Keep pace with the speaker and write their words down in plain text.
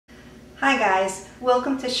Hi guys,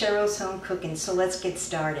 welcome to Cheryl's Home Cooking. So let's get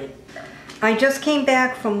started. I just came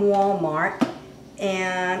back from Walmart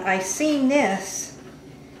and I seen this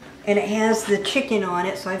and it has the chicken on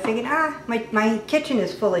it, so I figured my kitchen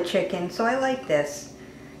is full of chicken, so I like this.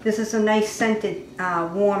 This is a nice scented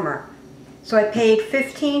warmer. So I paid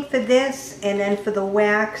 $15 for this, and then for the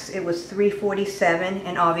wax it was $3.47,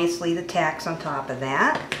 and obviously the tax on top of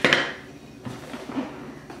that.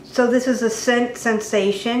 So this is a Scent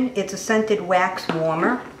Sensation. It's a scented wax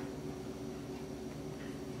warmer.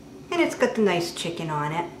 And it's got the nice chicken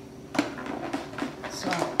on it. So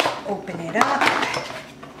I'll open it up.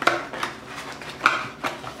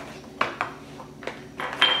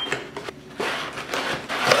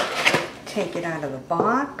 Take it out of the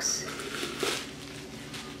box.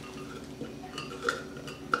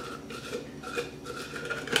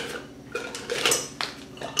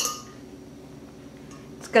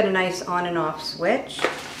 Got a nice on and off switch.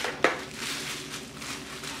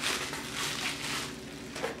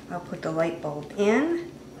 I'll put the light bulb in.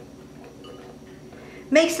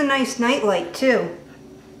 Makes a nice night light too.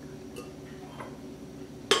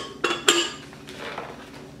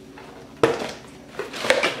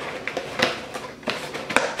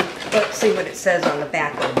 Let's see what it says on the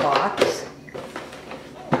back of the box.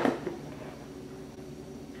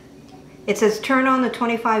 It says turn on the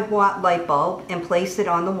 25-watt light bulb and place it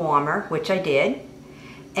on the warmer, which I did.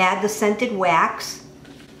 Add the scented wax.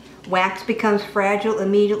 Wax becomes fragile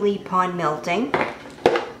immediately upon melting,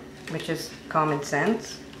 which is common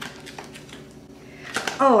sense.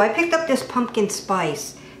 Oh, I picked up this pumpkin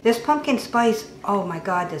spice. This pumpkin spice, oh my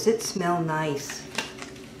God, does it smell nice.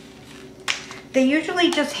 They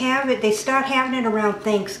usually just have it, they start having it around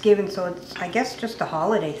Thanksgiving, so it's, I guess, just a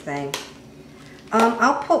holiday thing.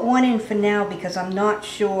 I'll put one in for now because I'm not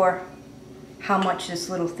sure how much this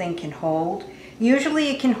little thing can hold. Usually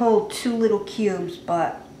it can hold 2 little cubes,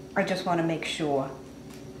 but I just want to make sure.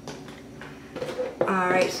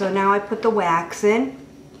 Alright, so now I put the wax in.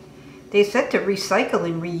 They said to recycle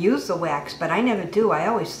and reuse the wax, but I never do. I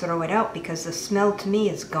always throw it out because the smell to me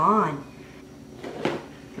is gone.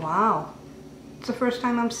 Wow. It's the first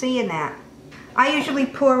time I'm seeing that. I usually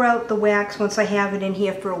pour out the wax once I have it in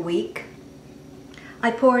here for a week. I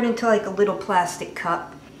pour it into like a little plastic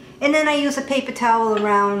cup, and then I use a paper towel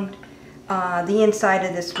around the inside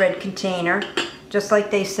of this red container, just like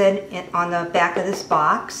they said on the back of this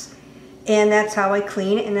box, and that's how I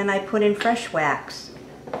clean it, and then I put in fresh wax.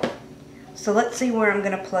 So let's see where I'm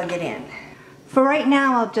going to plug it in. For right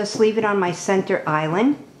now, I'll just leave it on my center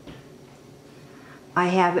island. I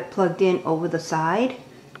have it plugged in over the side.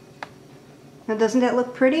 Now doesn't that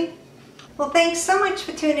look pretty? Well, thanks so much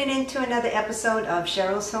for tuning in to another episode of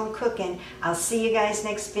Cheryl's Home Cooking. I'll see you guys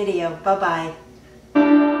next video. Bye-bye.